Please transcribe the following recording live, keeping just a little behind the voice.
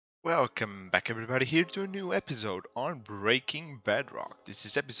Welcome back, everybody, here to a new episode on Breaking Bedrock. This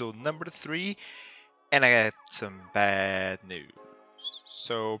is episode number 3, and I got some bad news.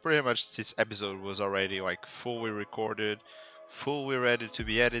 So, pretty much, this episode was already like fully recorded, fully ready to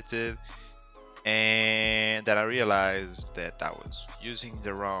be edited, and then I realized that I was using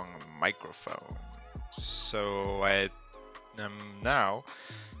the wrong microphone. So, now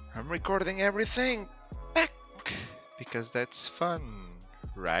I'm recording everything back because that's fun,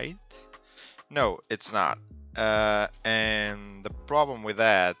 right? No, it's not. And the problem with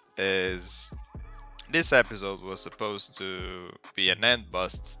that is this episode was supposed to be an end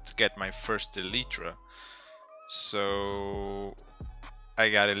bust to get my first Elytra. So I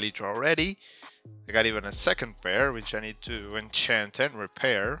got Elytra already. I got even a second pair, which I need to enchant and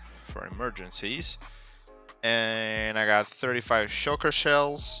repair for emergencies. And I got 35 shulker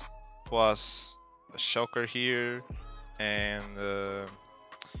shells, plus a shulker here, and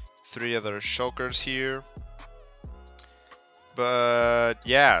 3 other shulkers here. But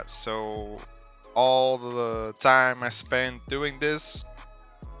yeah, so all the time I spent doing this,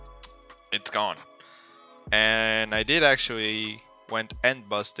 it's gone. And I did actually went end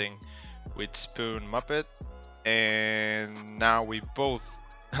busting with Spoon Muppet, and now we both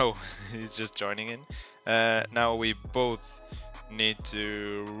oh, he's just joining in. Now we both need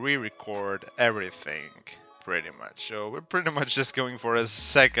to re-record everything pretty much. So we're pretty much just going for a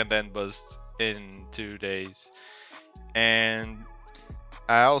second end bust in 2 days. And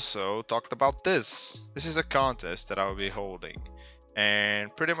I also talked about this. This is a contest that I'll be holding.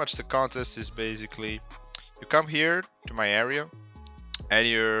 And pretty much the contest is basically you come here to my area and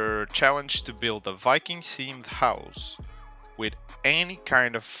you're challenged to build a Viking themed house with any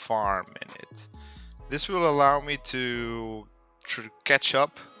kind of farm in it. This will allow me to catch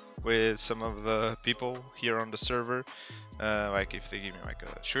up with some of the people here on the server, like if they give me like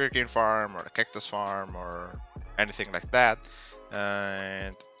a sugarcane farm or a cactus farm or anything like that,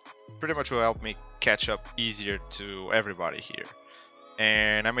 and pretty much will help me catch up easier to everybody here.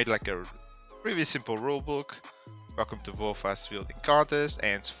 And I made like a really simple rule book. Welcome to Wolfast Building Contest,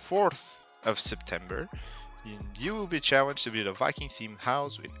 and it's 4th of September. You will be challenged to build a Viking themed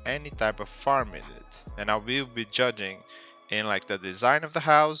house with any type of farm in it, and I will be judging in like the design of the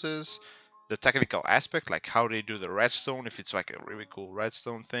houses, the technical aspect, like how they do the redstone, if it's like a really cool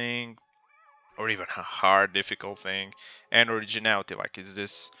redstone thing, or even a hard difficult thing, and originality, like is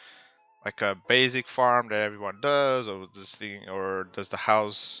this like a basic farm that everyone does, or this thing, or does the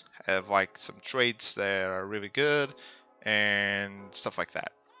house have like some traits that are really good and stuff like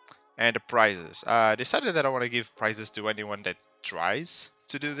that. And the prizes. I decided that I want to give prizes to anyone that tries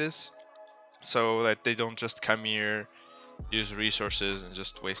to do this, so that they don't just come here, use resources, and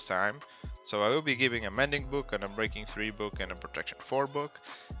just waste time. So I will be giving a mending book, an unbreaking 3 book, and a protection 4 book.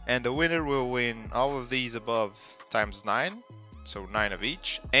 And the winner will win all of these above times 9, so 9 of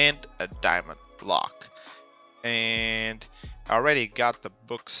each, and a diamond block. And I already got the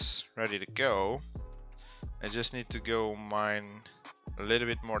books ready to go. I just need to go mine a little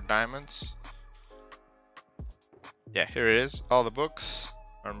bit more diamonds. Yeah, here it is. All the books,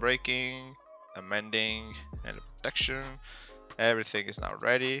 unbreaking, amending, and protection. Everything is now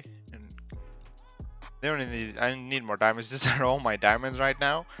ready. And I need more diamonds. These are all my diamonds right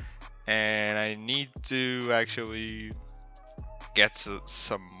now, and I need to actually get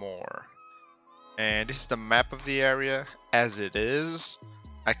some more. And this is the map of the area as it is.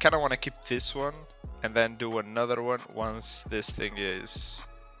 I kind of want to keep this one and then do another one once this thing is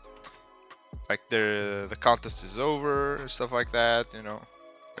like the contest is over and stuff like that, you know.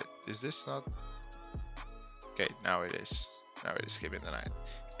 Wait, is this not? Okay, now it is. Now it is skipping the night.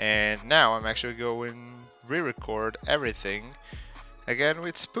 And now I'm actually going re-record everything again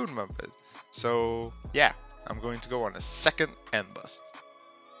with Spoon Muppet. So yeah, I'm going to go on a second end bust.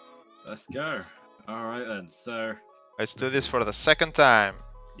 Let's go. Alright then, so Let's do this for the second time.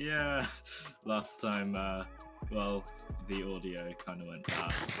 yeah, last time, well, the audio kind of went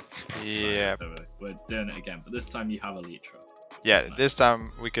bad. Yeah. So we're doing it again, but this time you have Elytra. Yeah, this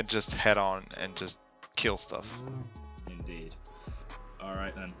time we can just head on and just kill stuff. Indeed.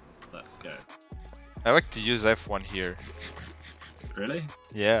 Alright then, let's go. I like to use F1 here. Really?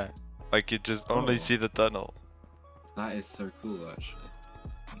 Yeah, like you just only see the tunnel. That is so cool, actually.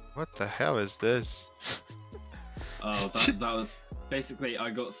 What the hell is this? Oh, that was basically, I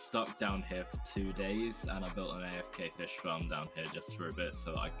got stuck down here for 2 days, and I built an AFK fish farm down here just for a bit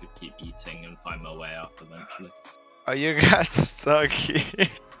so that I could keep eating and find my way up eventually. Oh, you got stuck here.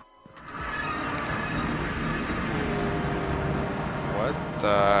 What? What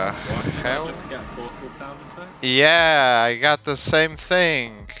the What, did hell? I just get portal sound effect? Yeah, I got the same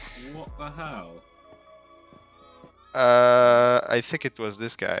thing. What the hell? I think it was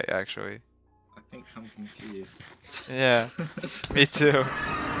this guy actually. I think I'm confused. Yeah, me too.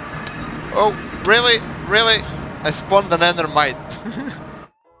 Oh, really? Really? I spawned an endermite.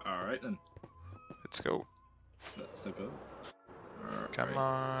 Alright then, Let's go. let's go. Come Alright.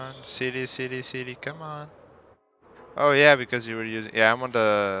 on, city, come on. Oh yeah, because you were using. Yeah, I'm on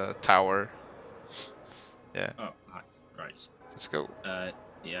the tower. Yeah, Oh, hi. Right. let's go.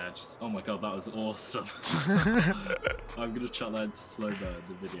 Yeah, just. Oh my god, that was awesome. I'm gonna try to slow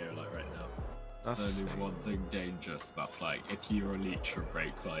the video like right now. There's only one thing dangerous about flying. If you're a leech or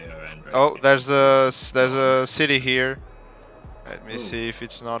break by your end. Oh, there's a city here. Let me see if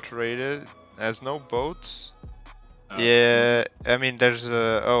it's not raided. There's no boats. Yeah, I mean there's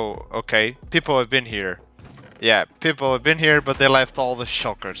oh, okay. People have been here. Yeah, people have been here, but they left all the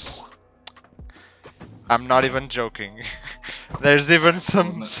shulkers. I'm not even joking. There's even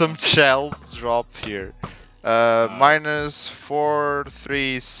some shells dropped here. Minus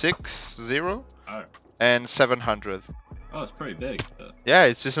 4360 and 700. Oh, it's pretty big. But... Yeah,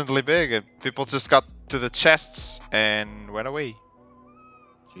 it's decently big, and people just got to the chests and went away.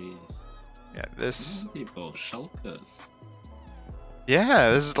 Jeez. Yeah, this. People, shulkers. Yeah,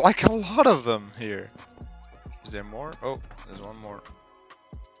 there's like a lot of them here. Is there more? Oh, there's one more.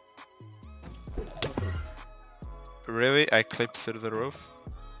 Really? I clipped through the roof?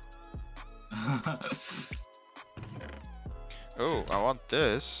 Oh, I want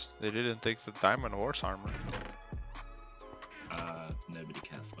this. They didn't take the diamond horse armor. Nobody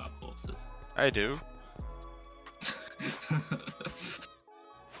cares about horses. I do.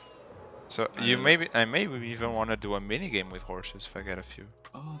 So you maybe I maybe even want to do a mini game with horses if I get a few.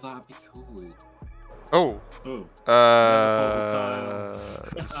 Oh, that'd be cool. Oh. Oh.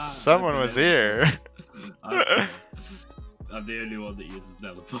 Someone was here. I'm the only one that uses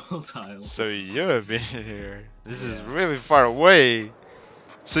nether portal tiles. So you have been here. This is really far away.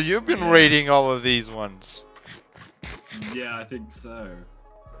 So you've been raiding all of these ones. Yeah, I think so.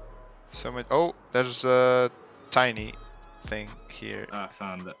 So much. Oh, there's a tiny thing here. I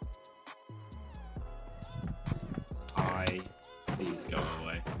found it. Please go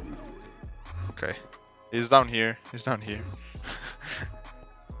away. Okay, he's down here. He's down here.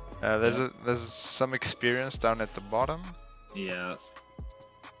 There's some experience down at the bottom. Yeah, that's...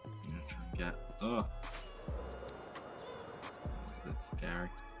 I'm gonna try and get... Oh! That's a bit scary.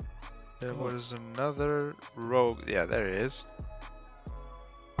 There was another rogue. Yeah, there it is.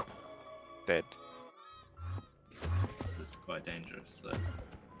 Dead. This is quite dangerous though.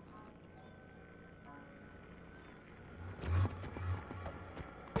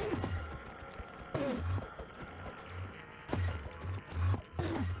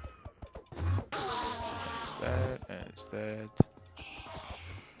 It's dead, and it's dead.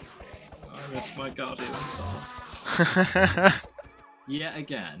 I missed my guardian. Yet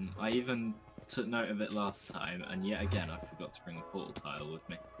again, I even took note of it last time, and yet again I forgot to bring a portal tile with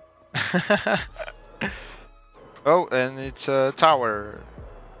me. Oh, and it's a tower.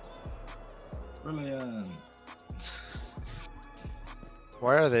 Brilliant.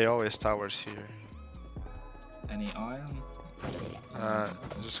 Why are they always towers here? Any iron? I'm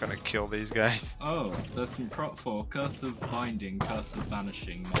just gonna kill these guys. Oh, there's some prop for Curse of Binding, Curse of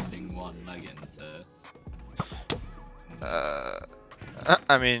Vanishing, Mending 1 leggings.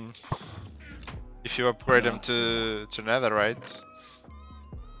 I mean, if you upgrade them to netherite.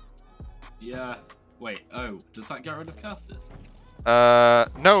 Yeah. Wait. Oh, does that get rid of curses?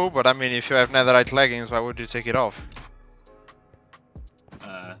 No, but I mean, if you have netherite leggings, why would you take it off?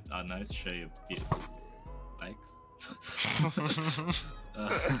 I don't know, to show your beautiful legs.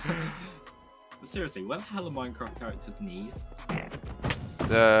 But seriously, where the hell are Minecraft characters' knees?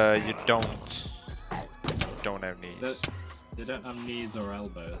 You don't. Don't have knees. They don't have knees or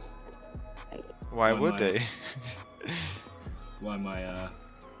elbows. Why would they? Why my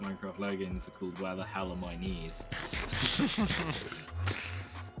Minecraft leggings are called Where the Hell Are My Knees?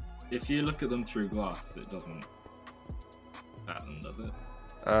 If you look at them through glass, it doesn't fatten, does it?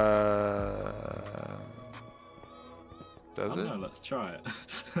 Does it? No, let's try it.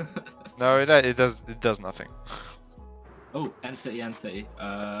 No, it does nothing. Oh, end city, end city.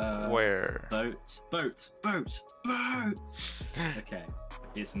 Where? Boat. Okay,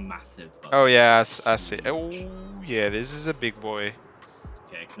 it's massive. Oh yeah, I see. Oh yeah, this is a big boy.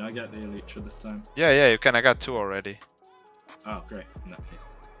 Okay, can I get the Elytra this time? Yeah, you can. I got 2 already. Oh, great. In that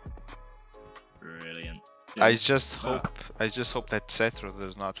case, brilliant. I just hope that Cetro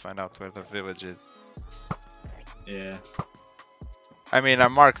does not find out where the village is. Yeah. I mean, I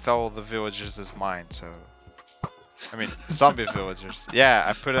marked all the villagers as mine, so... I mean, zombie villagers. Yeah,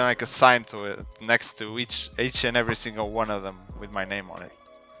 I put like a sign to it next to each and every single one of them with my name on it.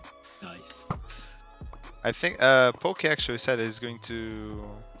 Nice. I think Poke actually said he's going to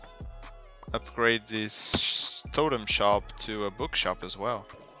upgrade this totem shop to a bookshop as well.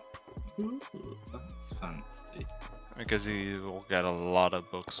 Ooh, that's fancy. Because he will get a lot of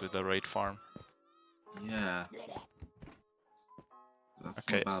books with the raid farm. Yeah. That's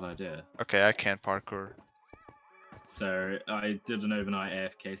Okay. not a bad idea. Okay, I can't parkour. So I did an overnight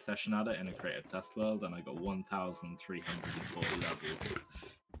AFK session at it in a creative test world, and I got 1,340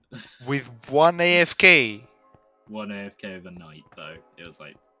 levels. With one AFK? One AFK overnight, though. It was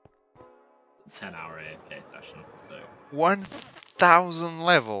like a 10-hour AFK session. So 1,000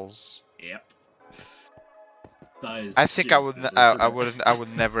 levels. yep. That is I think I would. stupid, I isn't it? I would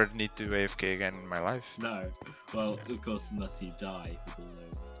never need to AFK again in my life. No. Well, of course, unless you die with all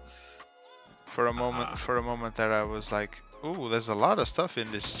those. For a moment there, I was like, "Ooh, there's a lot of stuff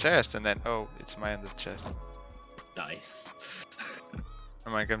in this chest," and then, oh, it's my end of chest. Nice.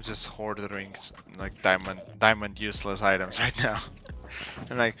 I'm like, I'm just hoarding like diamond useless items right now.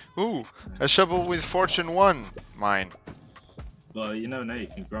 And like, ooh, a shovel with fortune 1, mine. Well, you never know, you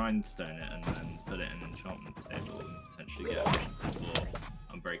can grindstone it and then put it in an enchantment table and potentially get efficiency 4,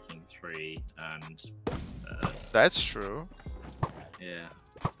 unbreaking 3, and... That's true. yeah.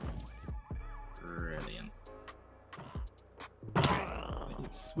 Brilliant.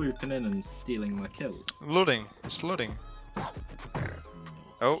 He's swooping in and stealing my kills. Looting, it's looting.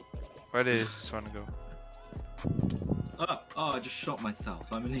 Oh, where did this one go? Oh, I just shot myself.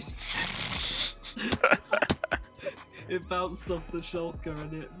 I'm an idiot. It bounced off the shulker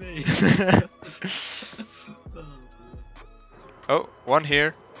and hit me. Oh, one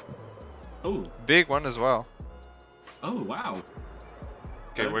here. Oh. Big one as well. Oh wow.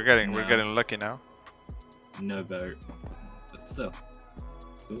 Okay, we're getting lucky now. No boat. But still.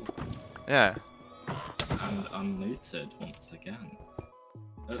 Cool. Yeah. And unlooted once again.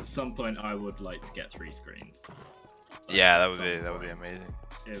 At some point I would like to get 3 screens. Yeah, that would be amazing.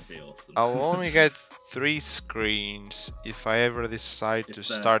 It would be awesome. I'll only get 3 screens if I ever decide to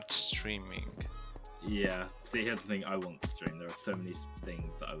start streaming. Yeah, see, here's the thing, I want to stream. There are so many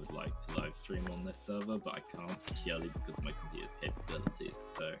things that I would like to live stream on this server, but I can't purely because of my computer's capabilities.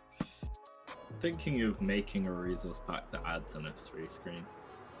 So, thinking of making a resource pack that adds on a 3 screen.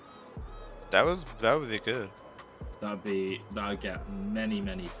 That would be good. That'd get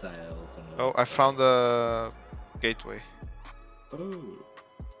many sales. Oh, I found the gateway. Oh.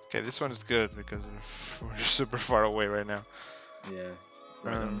 Okay, this one is good because we're super far away right now. Yeah.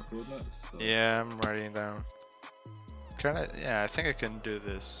 Right on the coordinates? Or... yeah, I'm writing down. Can I? Yeah, I think I can do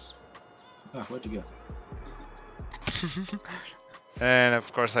this. Ah, where'd you go? And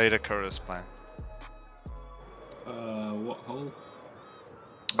of course I need a Curtis plan. What hole?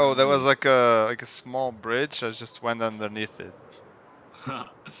 Oh, there was like a small bridge. I just went underneath it.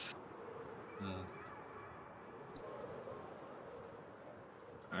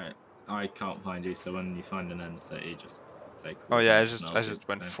 Alright, I can't find you, so when you find an end state, you just say cool. Oh yeah, I just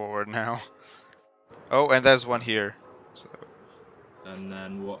went forward now. Oh, and there's one here. So. And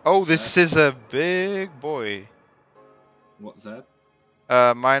then what? Oh, this is a big boy. What's that?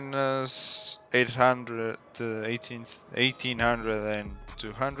 Minus 800 to 1800 and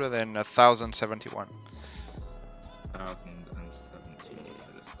 200 and 1071. 1070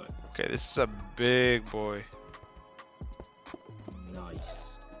 for this way. Okay, this is a big boy.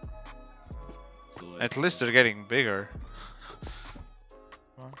 Nice. At least they're getting bigger.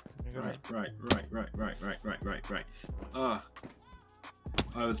 Right. Ah.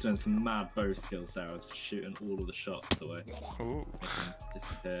 I was doing some mad bow skills there. I was just shooting all of the shots away. Ooh. Making them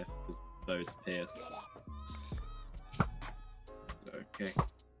disappear because bows pierce. Okay.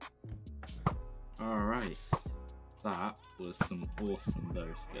 Alright. That was some awesome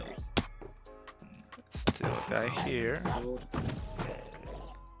bow skills. Still a guy here. Sword.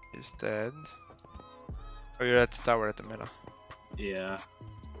 He's dead. Oh, you're at the tower at the middle. Yeah.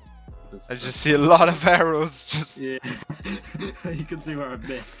 I just see a lot of arrows. Just yeah. You can see where I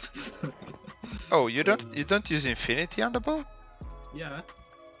missed. Oh, you don't use infinity on the bow? Yeah.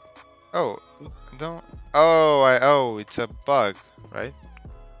 Oh, don't. Oh, it's a bug, right?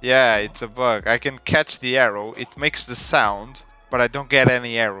 Yeah, it's a bug. I can catch the arrow. It makes the sound, but I don't get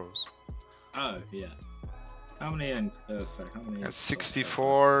any arrows. Oh yeah. How many? Sorry, how many?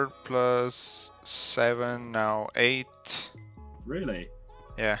 64 plus 7, now 8. Really?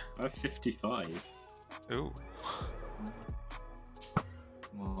 Yeah. I have 55. Ooh.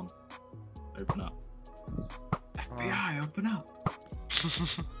 Come on. Open up. FBI, open up.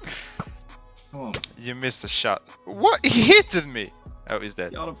 Come on. You missed a shot. What? He hit me! Oh, he's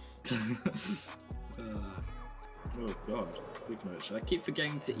dead. Got him. Oh god. Speaking of which, I keep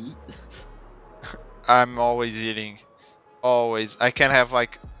forgetting to eat. I'm always eating. Always. I can have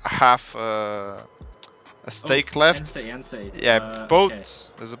like half a steak left. Ensei. Yeah, boat. Okay.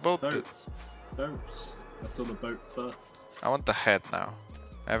 There's a boat. Boat. I saw the boat first. I want the head now.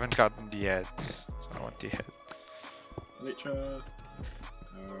 I haven't gotten the heads, so I want the head. Elytra.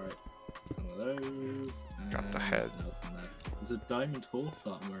 Alright. Some of those. Got the head. There's a diamond horse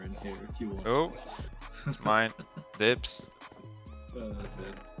armor in here if you want. Oh, it's mine. Dibs.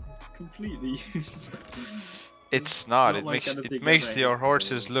 It's completely useless. It's not. It like makes your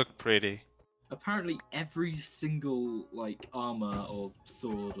horses look pretty. Apparently every single like armor or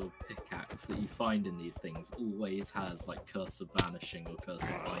sword or pickaxe that you find in these things always has like curse of vanishing or curse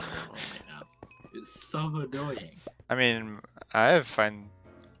of binding on it now. It's so annoying. I mean, I have found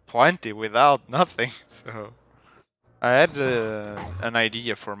plenty without nothing, so I had an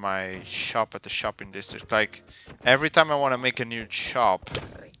idea for my shop at the shopping district. Like every time I want to make a new shop,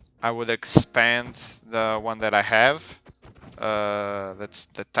 I would expand the one that I have. That's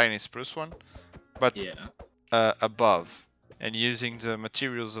the tiny spruce one, but yeah. Above, and using the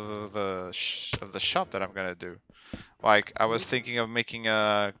materials of the shop that I'm gonna do. Like I was thinking of making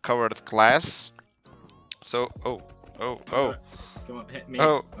a covered glass. So oh. Come on, hit me.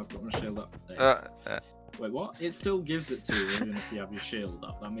 Oh. I've got my shield up. Wait, what? It still gives it to you even if you have your shield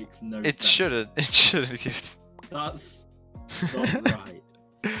up. That makes no sense. It shouldn't give it. That's not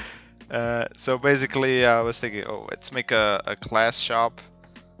right. So basically I was thinking, let's make a glass shop.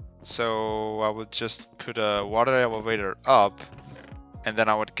 So I would just put a water elevator up, and then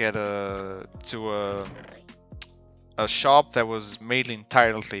I would get to a shop that was made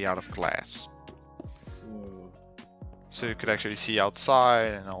entirely out of glass. So you could actually see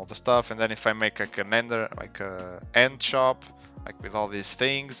outside and all the stuff. And then if I make like a end shop, like with all these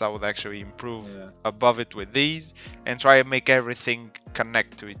things, I would actually improve above it with these and try and make everything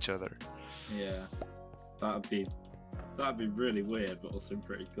connect to each other. Yeah, that'd be really weird, but also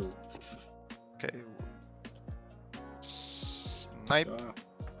pretty cool. Okay. Snipe.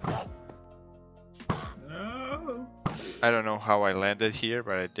 No. I don't know how I landed here,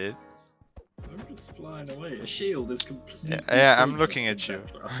 but I did. I'm just flying away. A shield is completely I'm looking at you.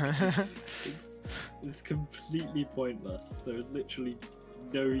 It's completely pointless. There's literally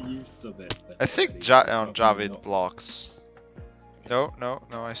no use of it. I think on Java it blocks. No,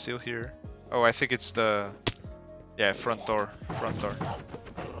 I still hear. Oh, I think it's the front door.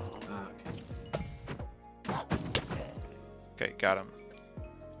 Okay, got him.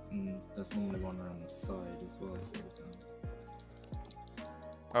 There's only one around the side as well. So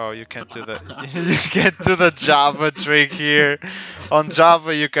oh, you can't do that. You can't do the Java trick here. On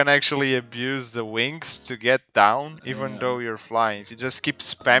Java, you can actually abuse the wings to get down, even though you're flying. If you just keep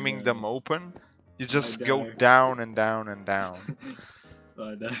spamming them open, you just go down and down and down.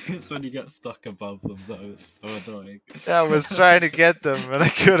 I know. It's when you get stuck above them, though. It's so annoying. Yeah, I was trying to get them, but I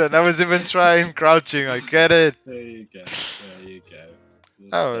couldn't. I was even trying crouching. I get it. There you go. There you go.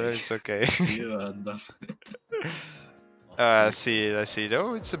 Oh, it's okay. You earned them. I see it.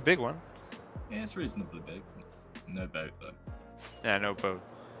 Oh, it's a big one. Yeah, it's reasonably big. It's no boat, though. Yeah, no boat.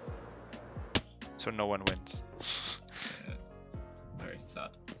 So no one wins. Yeah. Very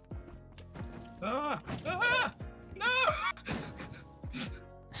sad. Ah! No!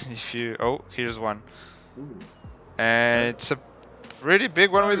 If you... Oh, here's one. Ooh. And it's a pretty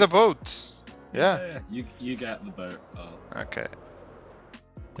big one with a boat. Yeah. You get the boat. Oh. Okay.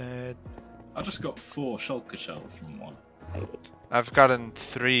 Dead. I just got 4 shulker shells from one. I've gotten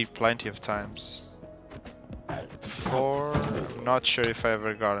 3 plenty of times. 4... I'm not sure if I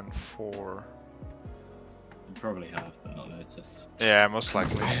ever gotten 4. You probably have, but not noticed. Yeah, most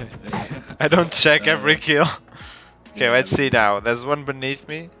likely. I don't check every kill. Okay, let's see now. There's one beneath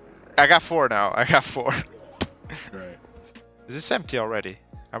me. I got 4 now. I got 4. Great. Is this empty already?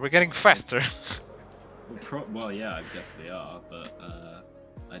 Are we getting faster? Well, yeah, I guess they are, but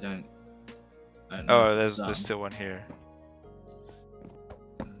I don't know. Oh, there's still one here.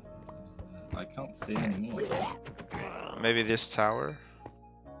 I can't see anymore. Maybe this tower?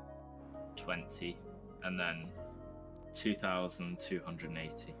 20, and then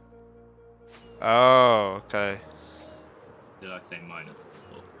 2,280. Oh, okay. Did I say minus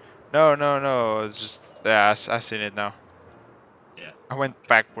before? No. It's just I seen it now. Yeah. I went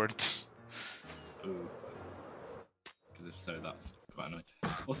backwards. Ooh. Because if so, that's quite annoying.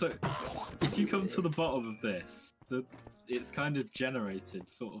 Also, if you come to the bottom of this, it's kind of generated,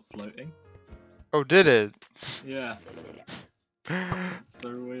 sort of floating. Oh, did it? Yeah.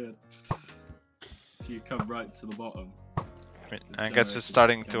 So weird. If you come right to the bottom. I guess we're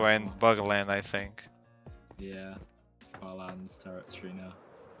starting to end Bugland, I think. Yeah. Farland's territory now.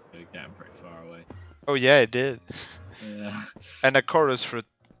 We're getting pretty far away. Oh yeah, it did. Yeah. And a chorus fruit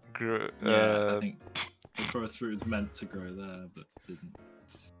grew. Yeah, I think the chorus fruit was meant to grow there, but didn't.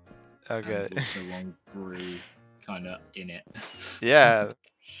 Okay. And also one grew kind of in it. Yeah.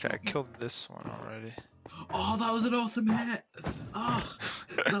 Okay, I killed this one already. Oh, that was an awesome hit! Oh,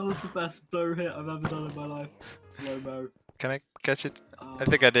 that was the best bow hit I've ever done in my life. Slow-mo. Can I catch it? Oh. I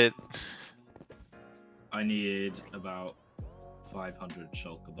think I did. I need about 500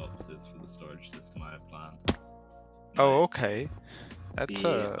 shulker boxes for the storage system I have planned. Oh, okay. That's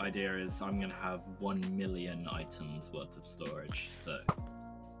the idea is I'm gonna have 1 million items worth of storage, so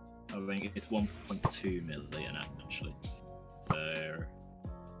I think it's 1.2 million actually.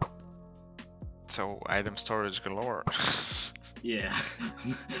 So item storage galore. Yeah,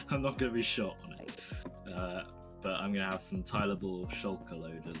 I'm not gonna be short on it. But I'm gonna have some tileable shulker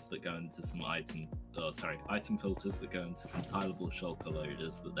loaders that go into some item filters that go into some tileable shulker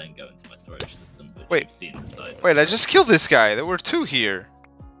loaders that then go into my storage system, which Wait. you've seen inside. Wait, I just killed this guy. There were 2 here.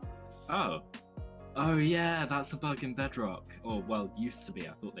 Oh. Oh yeah, that's a bug in Bedrock. Or well, used to be.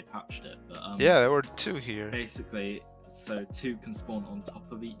 I thought they patched it, but Yeah, there were 2 here. Basically, so 2 can spawn on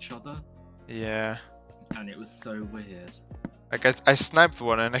top of each other. Yeah. And it was so weird. Like I sniped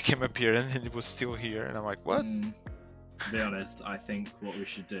one and I came up here and then it was still here and I'm like, what? To be honest, I think what we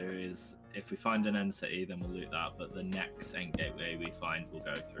should do is if we find an end city, then we'll loot that. But the next end gateway we find, we'll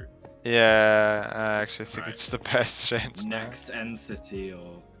go through. Yeah, I actually think it's the best chance. Next end city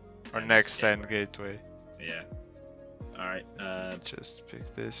or next end gateway. Yeah. All right. Just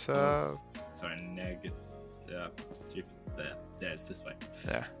pick this up. Sorry, negative. Yeah, stupid. There, it's this way.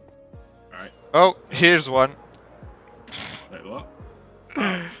 Yeah. All right. Oh, here's one. Wait, what?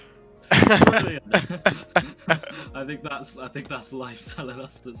 Oh. Brilliant. I think that's life telling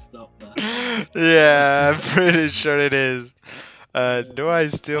us to stop that. Yeah, I'm pretty sure it is. Do I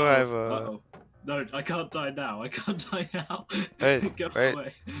still have a? Uh-oh. No, I can't die now. I can't die now. Wait, Go wait.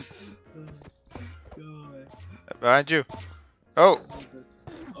 away. Go away. Behind you. Oh.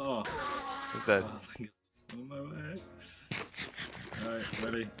 Oh. Who's dead? Oh, my God. On my way. Alright,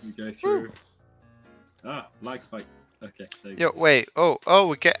 ready? You go through. Woo. Ah, like spike. Okay, there you Yo, go. wait. Oh,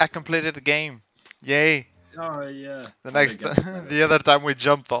 I completed the game. Yay. Oh, yeah. The next, the other time we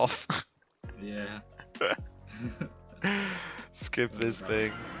jumped off. Yeah. Skip this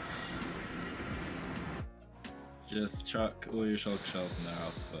thing. Just chuck all your shulker shells in there,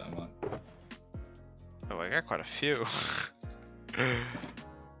 I'll put them on. Oh, I got quite a few.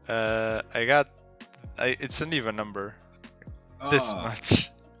 It's an even number. This much.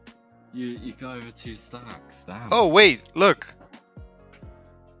 You go over 2 stacks, damn. Oh wait, look.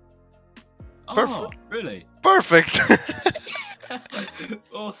 Perfect. Oh, really? Perfect.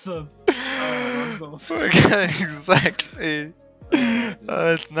 Awesome. Oh, that's awesome. Exactly. Oh,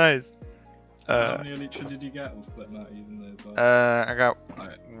 that's nice. How many elytra did you get? We'll split them out even though. I got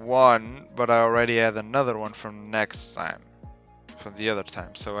 1, but I already had another one from next time, from the other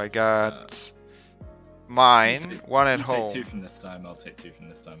time. So I got mine, 1 at home. Take 2 from this time. I'll take 2 from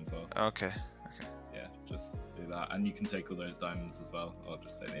this time as well. Okay. Okay. Yeah, just do that, and you can take all those diamonds as well. I'll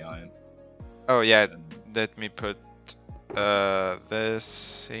just take the iron. Oh yeah. Let me put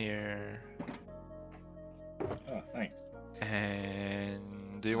this here. Oh, thanks.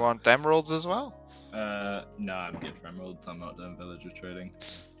 And do you want emeralds as well? No, I'm good for emeralds. I'm not doing villager trading.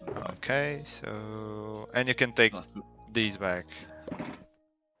 Okay, so and you can take these back.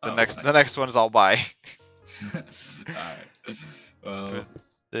 The Oh, next ones I'll buy. Alright. Well, Put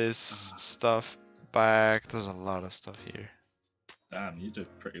this stuff back. There's a lot of stuff here. damn, you did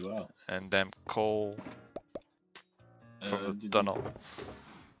pretty well. And then coal from the Did tunnel.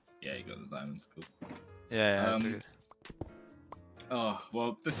 Yeah, you got the diamonds. Cool. Yeah, dude. Oh,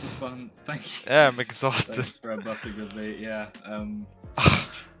 well, this was fun. Thank you. Yeah, I'm exhausted. Thanks for buffing with me. Yeah.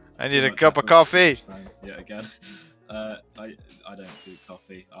 I need a cup of coffee. Yeah, again. I don't do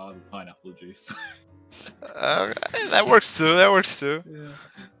coffee. I'll have pineapple juice. That works too. That works too.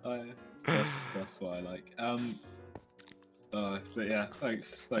 Yeah. That's what I like. But yeah,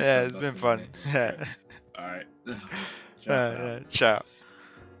 thanks Yeah, it's been fun. Yeah. Alright. Ciao.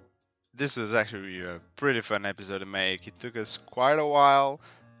 This was actually a pretty fun episode to make. It took us quite a while.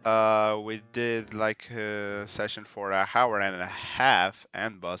 We did like a session for an hour and a half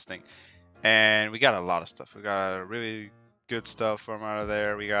and busting, and we got a lot of stuff. We got really good stuff from out of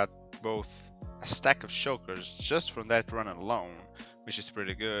there. We got both a stack of shulkers just from that run alone, which is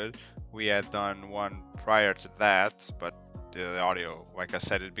pretty good. We had done one prior to that, but the audio, like I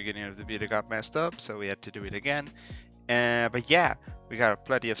said at the beginning of the video, got messed up, so we had to do it again. But yeah, we got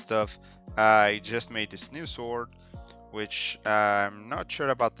plenty of stuff. I just made this new sword, which I'm not sure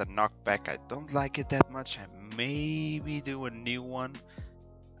about the knockback. I don't like it that much. I maybe do a new one.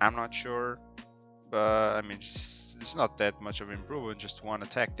 I'm not sure, but I mean, it's not that much of an improvement, just one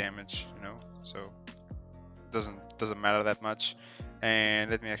attack damage, you know. So doesn't matter that much. And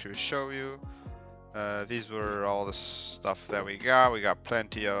let me actually show you. These were all the stuff that we got. We got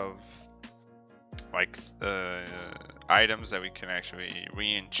plenty of like items that we can actually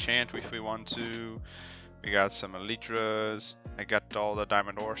re-enchant if we want to. We got some elytras. I got all the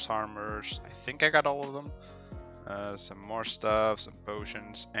diamond horse armors. I think I got all of them. Some more stuff, some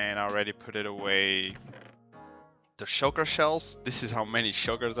potions, and I already put it away. The shulker shells. This is how many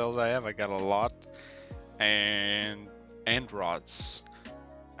shulker shells I have. I got a lot. And end rods.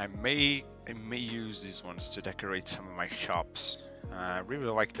 I may use these ones to decorate some of my shops. I really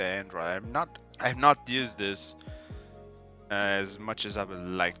like the end rod. I've not used this as much as I would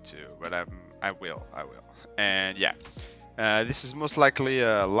like to, but I will. And yeah, this is most likely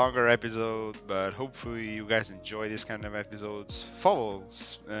a longer episode, but hopefully you guys enjoy this kind of episodes. Follow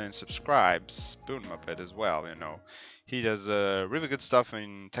and subscribe Spoon Muppet as well. You know, he does really good stuff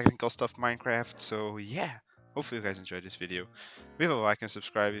in technical stuff Minecraft. So yeah, hopefully you guys enjoyed this video. Leave a like and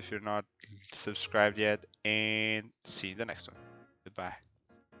subscribe if you're not subscribed yet, and see you in the next one. Goodbye.